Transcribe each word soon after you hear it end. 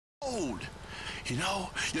cold. You know,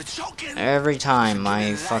 you're choking. Every time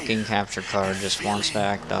my fucking capture card just wants to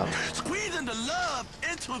act up. Squeezing the love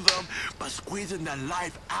into them, but squeezing the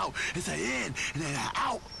life out. It's an in and then an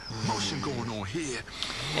out motion going on here.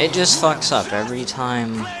 It just fucks up every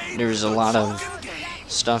time there's a lot of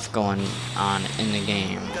stuff going on in the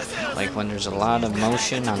game. Like when there's a lot of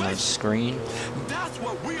motion on the screen,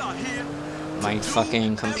 my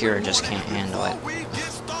fucking computer just can't handle it.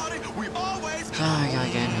 So I gotta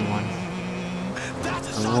get a new one.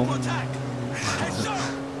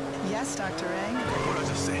 Yes, Dr. A. What did I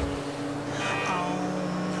just say?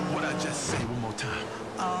 What did I just say one more time?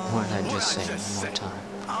 What did I just say one more time?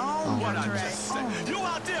 What I just say? You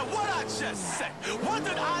out there, what I just say? What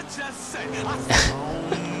did I just say? I said,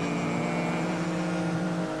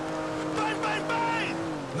 bang, bang, bang!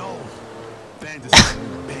 No, bang is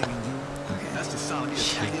banging you. That's the sound of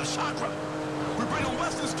your chakra. We bring on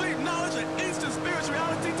Western Street knowledge and Eastern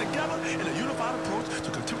spirituality together in a unified approach to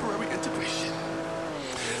contemporary integration.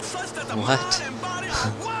 Such that the mind and body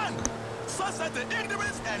are one. Such that the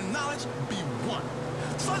ignorance and knowledge be one.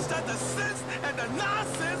 Such that the sense and the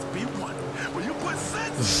nonsense be one. When you put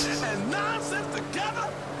sense and nonsense together,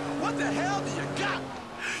 what the hell do you got?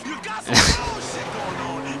 You got some bullshit going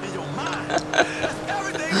on in your mind. That's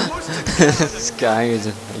everything pushed together. This guy is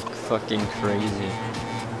like fucking crazy.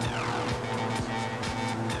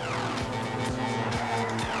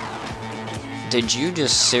 Did you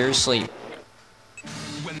just seriously?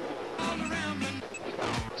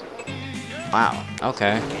 Wow,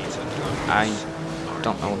 okay. I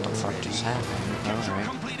don't know what the fuck just happened. Alright.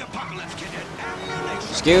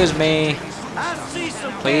 Excuse me.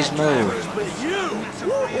 Please move.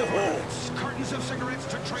 Cartons of cigarettes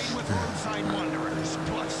to trade with roadside wanderers.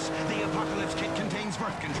 Plus, the apocalypse kit contains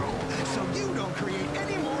birth control, so you don't create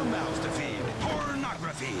any more mouths to feed.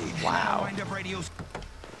 Pornography. Wow. Wind up radios.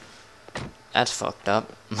 That's fucked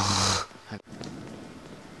up.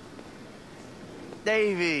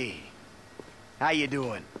 Davey, how you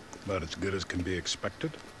doing? About as good as can be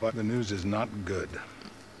expected, but the news is not good.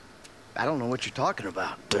 I don't know what you're talking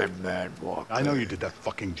about. Dead man walk. I know you did that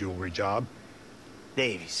fucking jewelry job.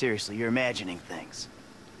 Davey, seriously, you're imagining things.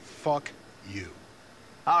 Fuck you.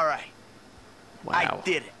 All right. Wow. I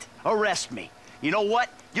did it. Arrest me. You know what?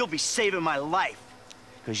 You'll be saving my life.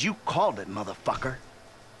 Because you called it, motherfucker.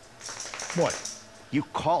 What? You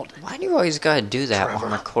called it. Why do you always gotta do that Trevor.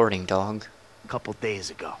 while recording, dog? A couple days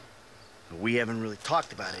ago. But we haven't really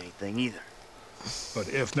talked about anything either. But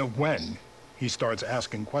if, no when, he starts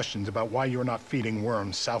asking questions about why you're not feeding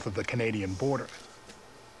worms south of the Canadian border.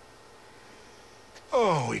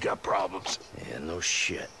 Oh, we got problems. Yeah, no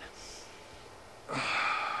shit.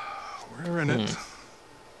 We're in it.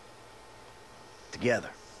 Together.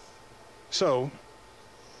 So,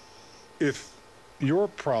 if your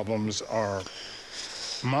problems are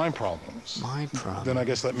my problems, then I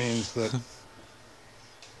guess that means that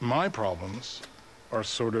my problems are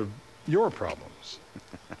sort of your problems.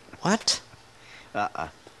 What?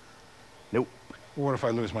 Nope. What if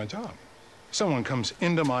I lose my job? Someone comes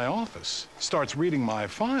into my office, starts reading my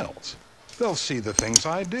files. They'll see the things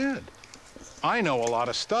I did. I know a lot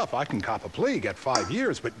of stuff. I can cop a plea, get 5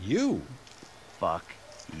 years, but you... Fuck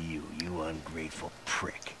you, you ungrateful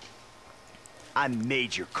prick. I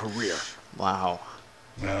made your career. Wow.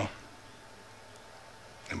 Well,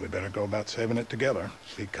 then we better go about saving it together,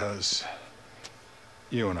 because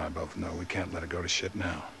you and I both know we can't let it go to shit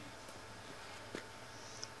now.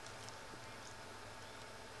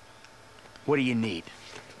 What do you need?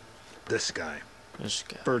 This guy, This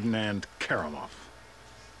guy. Ferdinand Karamov.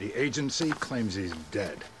 The agency claims he's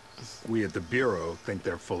dead. We at the Bureau think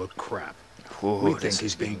they're full of crap. Ooh, We this think is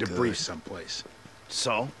he's being being debriefed good. someplace.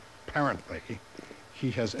 So? Apparently,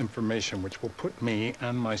 he has information which will put me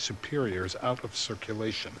and my superiors out of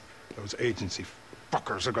circulation. Those agency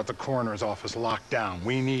fuckers have got the coroner's office locked down.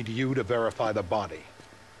 We need you to verify the body.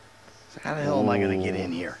 So how the hell am I gonna get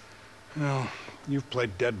in here? Well, you've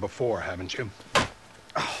played dead before, haven't you?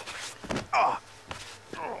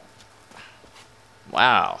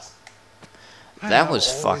 Wow. That was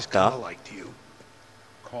I've always fucked up. kinda liked you.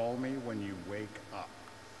 Call me when you wake up.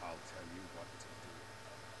 I'll tell you what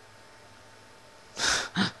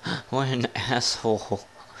to do. What an asshole.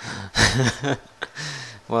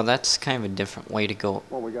 Well, that's kind of a different way to go.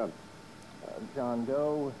 What we got? John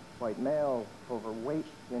Doe, white male, overweight,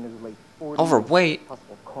 in his late 40s. Overweight?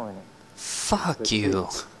 Possible coroner. Fuck you.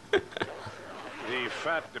 The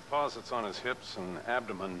fat deposits on his hips and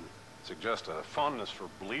abdomen suggest a fondness for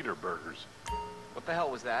bleeder burgers. What the hell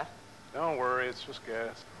was that? Don't worry, it's just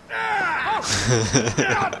gas.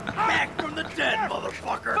 Back from the dead,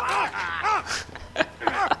 motherfucker!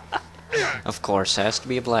 Of course, has to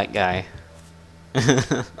be a black guy.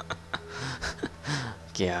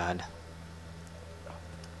 God.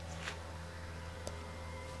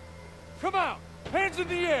 Come out! Hands in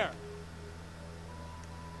the air!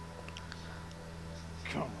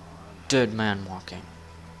 Come on. Dead man walking.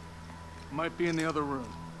 Might be in the other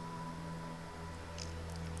room.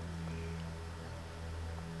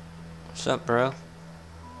 What's up, bro?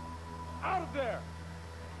 Out of there!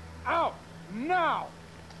 Out! Now!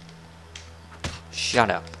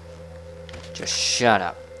 Shut up. Just shut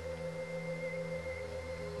up.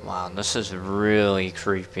 Wow, this is really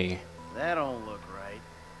creepy. That don't look right.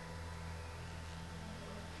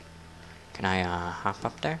 Can I, hop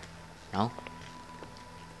up there? No?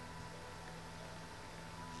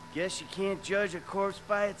 Guess you can't judge a corpse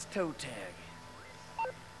by its toe tag.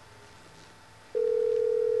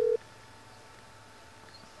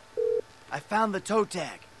 I found the toe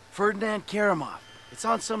tag. Ferdinand Karamov. It's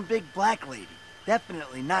on some big black lady.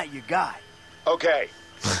 Definitely not your guy. Okay.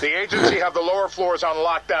 The agency have the lower floors on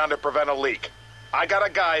lockdown to prevent a leak. I got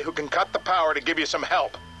a guy who can cut the power to give you some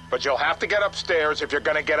help, but you'll have to get upstairs if you're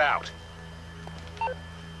gonna get out.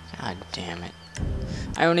 God damn it.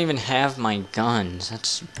 I don't even have my guns.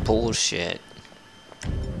 That's bullshit.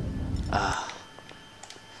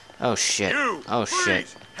 Oh shit. You, Oh freeze!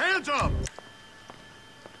 shit. Hands up!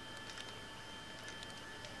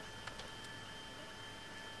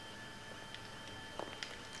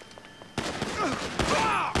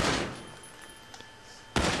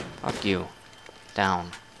 Fuck you.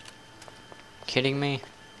 Down. Kidding me?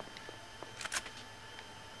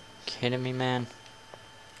 Kidding me, man?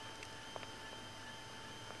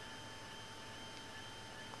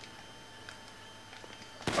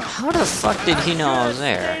 How the fuck did he know I was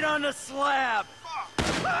there? Stayed on the slab.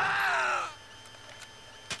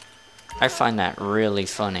 I find that really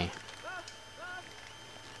funny.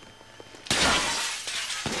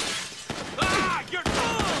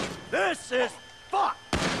 This is fuck.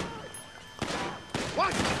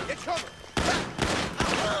 Watch it! Get covered!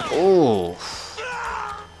 Oh.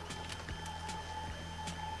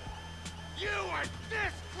 You are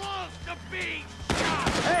this close to being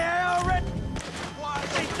Hey, I already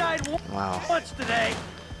died Wow. once today.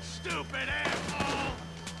 stupid asshole!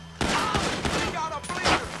 We got a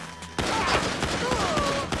bleeder!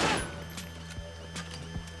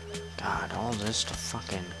 God, all this to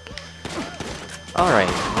fucking... Alright,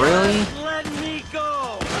 really? Let me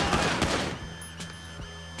go.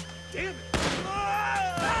 Damn it!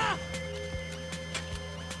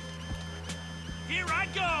 Here I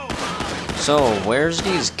go! So, where's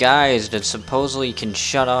these guys that supposedly can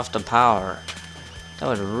shut off the power? That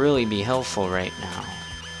would really be helpful right now.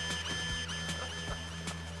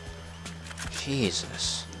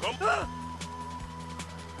 Jesus.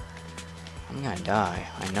 I'm gonna die,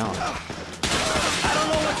 I know. I don't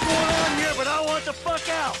know what's going on here, but I want the fuck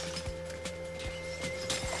out.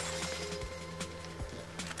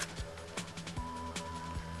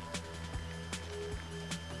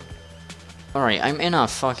 Alright, I'm in a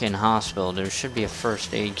fucking hospital. There should be a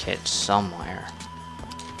first aid kit somewhere.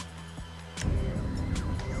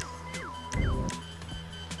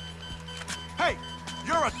 Hey!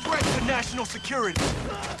 You're a threat to national security!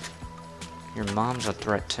 Your mom's a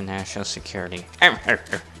threat to national security. Right,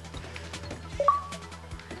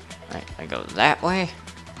 I go that way?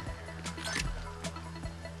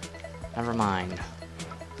 Never mind.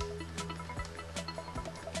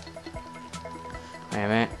 Wait a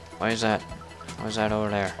minute. Why is that? Why is that over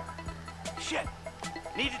there? Shit.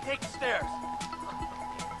 Need to take the stairs.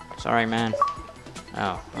 Sorry, man.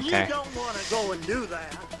 Oh, okay. You don't want to go and do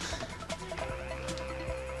that.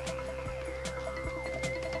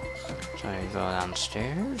 So I go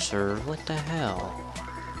downstairs, or what the hell?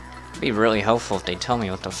 It'd be really helpful if they tell me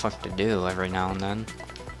what the fuck to do every now and then.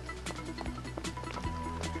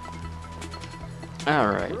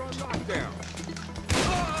 Alright.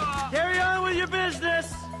 Carry on with your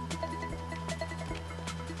business.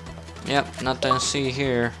 Yep, nothing to see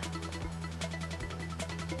here.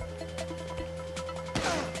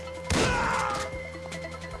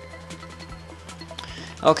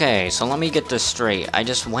 Okay, so let me get this straight. I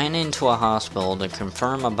just went into a hospital to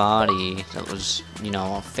confirm a body that was, you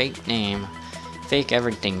know, a fake name, fake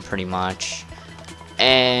everything pretty much,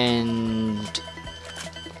 and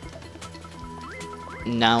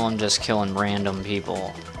now I'm just killing random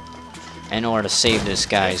people in order to save this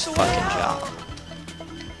guy's fucking job.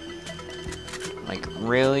 Like,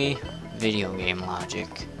 really? Video game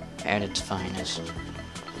logic at its finest.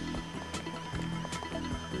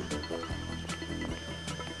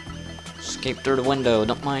 Escape through the window,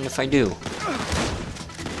 don't mind if I do. Got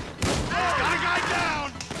a guy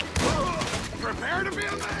down! Prepare to be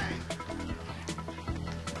amazed!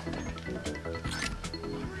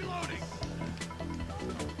 Reloading!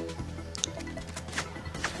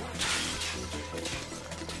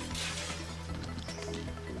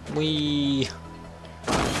 We.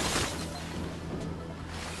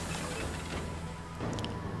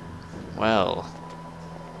 Well.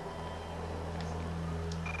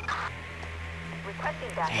 Requesting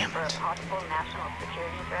backup for a possible national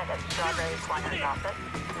security threat at Strawberry Corner's office.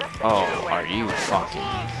 Oh, are you fucking...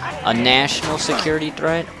 A national security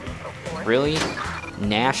threat? Really?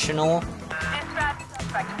 National?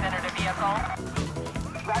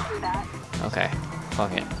 Okay,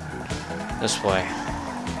 fuck it. This way.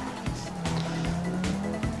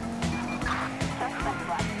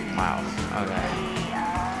 Wow, okay.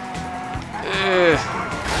 Ugh.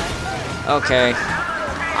 Okay.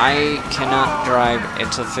 I cannot drive,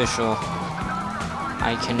 it's official.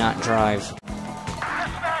 I cannot drive.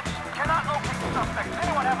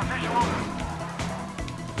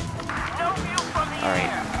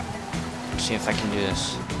 Alright. Let's see if I can do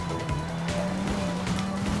this.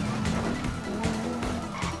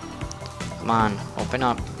 Come on, open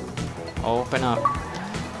up. Open up.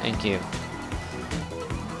 Thank you.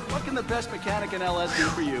 What can the best mechanic in LS do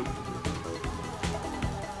for you?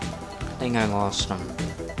 I think I lost him.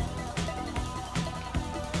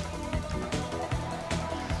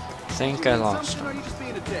 I think I lost him. Or are you just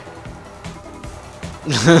being a dick?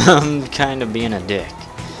 I'm kind of being a dick.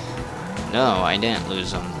 No, I didn't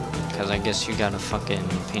lose him. Because I guess you gotta fucking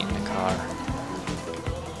paint the car.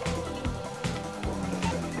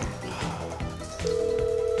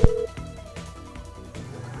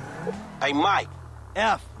 Hey, Mike.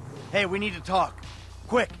 F. Hey, we need to talk.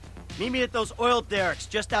 Quick. Meet me at those oil derricks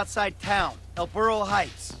just outside town, El Burro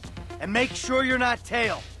Heights. And make sure you're not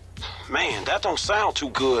tailed. Man, that don't sound too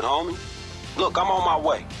good, homie. Look, I'm on my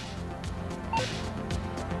way.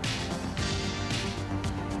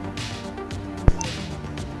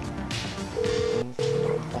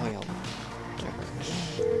 Oil.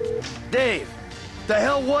 Dave, the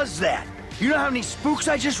hell was that? You know how many spooks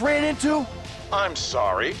I just ran into? I'm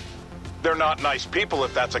sorry. They're not nice people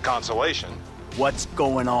if that's a consolation. What's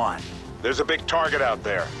going on? There's a big target out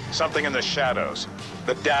there. Something in the shadows.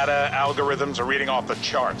 The data algorithms are reading off the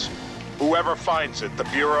charts. Whoever finds it, the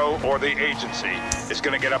Bureau or the agency, is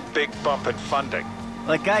gonna get a big bump in funding.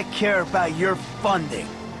 Like I care about your funding.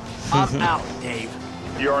 I'm out, Dave.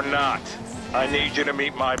 You're not. I need you to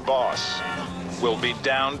meet my boss. We'll be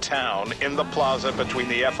downtown in the plaza between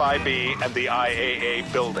the FIB and the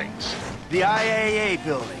IAA buildings. The IAA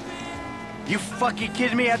building. You fucking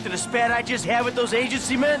kidding me after the spat I just had with those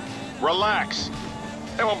agency men? Relax.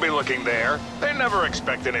 They won't be looking there. They never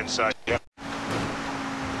expect an inside job.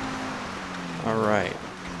 Alright.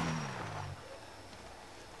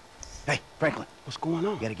 Hey, Franklin. What's going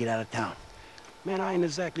on? You gotta get out of town. Man, I ain't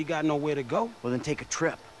exactly got nowhere to go. Well, then take a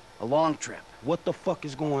trip. A long trip. What the fuck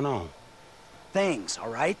is going on? Things, all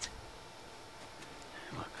right?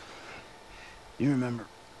 Look, you remember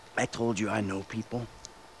I told you I know people?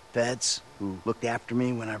 Feds who looked after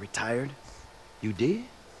me when I retired? You did?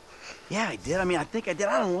 Yeah, I did. I mean, I think I did.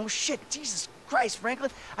 I don't know. Shit, Jesus Christ,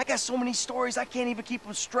 Franklin. I got so many stories, I can't even keep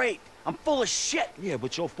them straight. I'm full of shit. Yeah,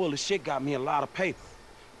 but your full of shit got me a lot of paper.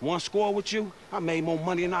 One score with you, I made more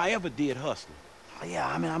money than I ever did hustling. Oh, yeah,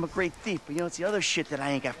 I mean, I'm a great thief, but you know, it's the other shit that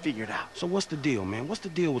I ain't got figured out. So what's the deal, man? What's the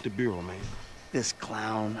deal with the Bureau, man? This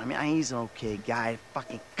clown, I mean, he's an okay guy,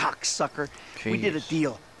 fucking cocksucker. We did a Jeez.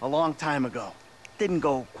 deal a long time ago. Didn't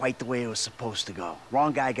go quite the way it was supposed to go.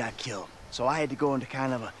 Wrong guy got killed. So I had to go into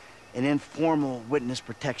kind of an informal witness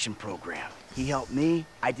protection program. He helped me.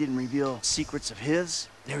 I didn't reveal secrets of his.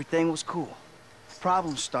 Everything was cool.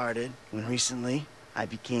 Problem started when recently I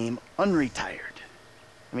became unretired.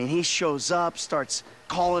 I mean, he shows up, starts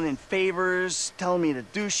calling in favors, telling me to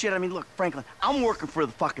do shit. I mean, look, Franklin, I'm working for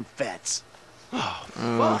the fucking feds. Oh,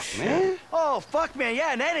 Fuck, shit. man. Oh, fuck, man.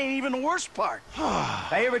 Yeah, and that ain't even the worst part.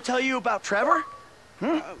 I ever tell you about Trevor?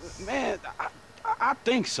 Man, I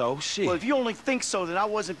think so. Shit. Well, if you only think so, then I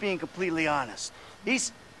wasn't being completely honest.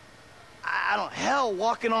 He's, I don't, hell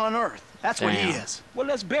walking on earth. That's what he Damn. is. Well,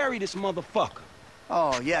 let's bury this motherfucker.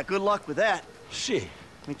 Oh, yeah, good luck with that. Shit.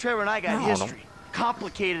 I mean, Trevor and I got No, history.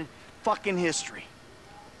 Complicated fucking history.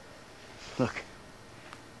 Look,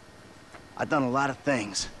 I've done a lot of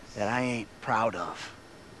things that I ain't proud of.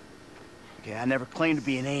 Okay, I never claimed to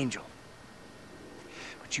be an angel.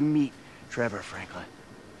 But you meet Trevor, Franklin,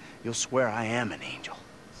 you'll swear I am an angel.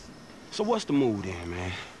 So what's the mood then,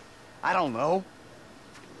 man? I don't know.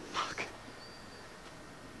 Look,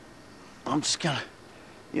 I'm just gonna,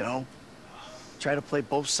 try to play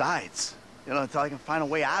both sides. Until I can find a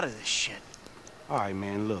way out of this shit. All right,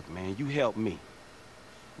 man, look, man, you help me.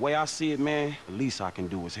 Way I see it, man, the least I can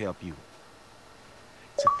do is help you.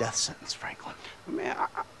 It's a death sentence, Franklin. Man,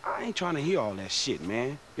 I ain't trying to hear all that shit,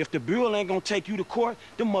 man. If the Bureau ain't gonna take you to court,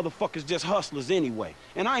 them motherfuckers just hustlers anyway.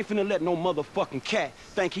 And I ain't finna let no motherfucking cat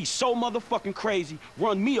think he's so motherfucking crazy,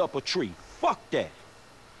 run me up a tree. Fuck that.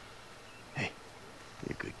 Hey,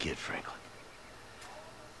 you're a good kid, Franklin.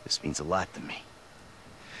 This means a lot to me.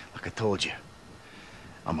 Like I told you,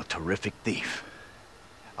 I'm a terrific thief.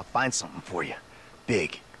 I'll find something for you.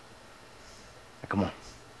 Big. Now, come on.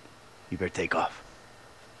 You better take off.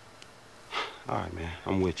 All right, man.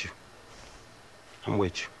 I'm with you. I'm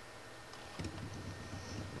with you.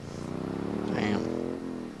 Damn.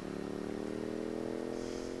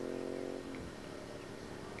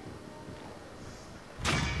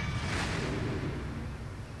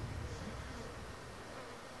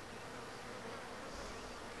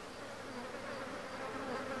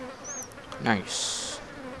 Nice.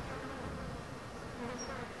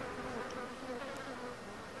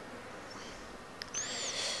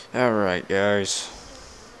 Alright, guys.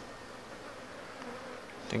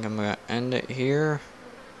 I think I'm gonna end it here.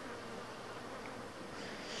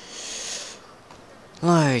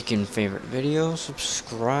 Like and favorite video,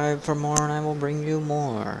 subscribe for more, and I will bring you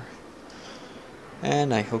more.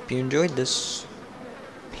 And I hope you enjoyed this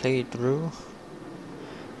playthrough.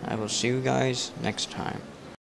 I will see you guys next time.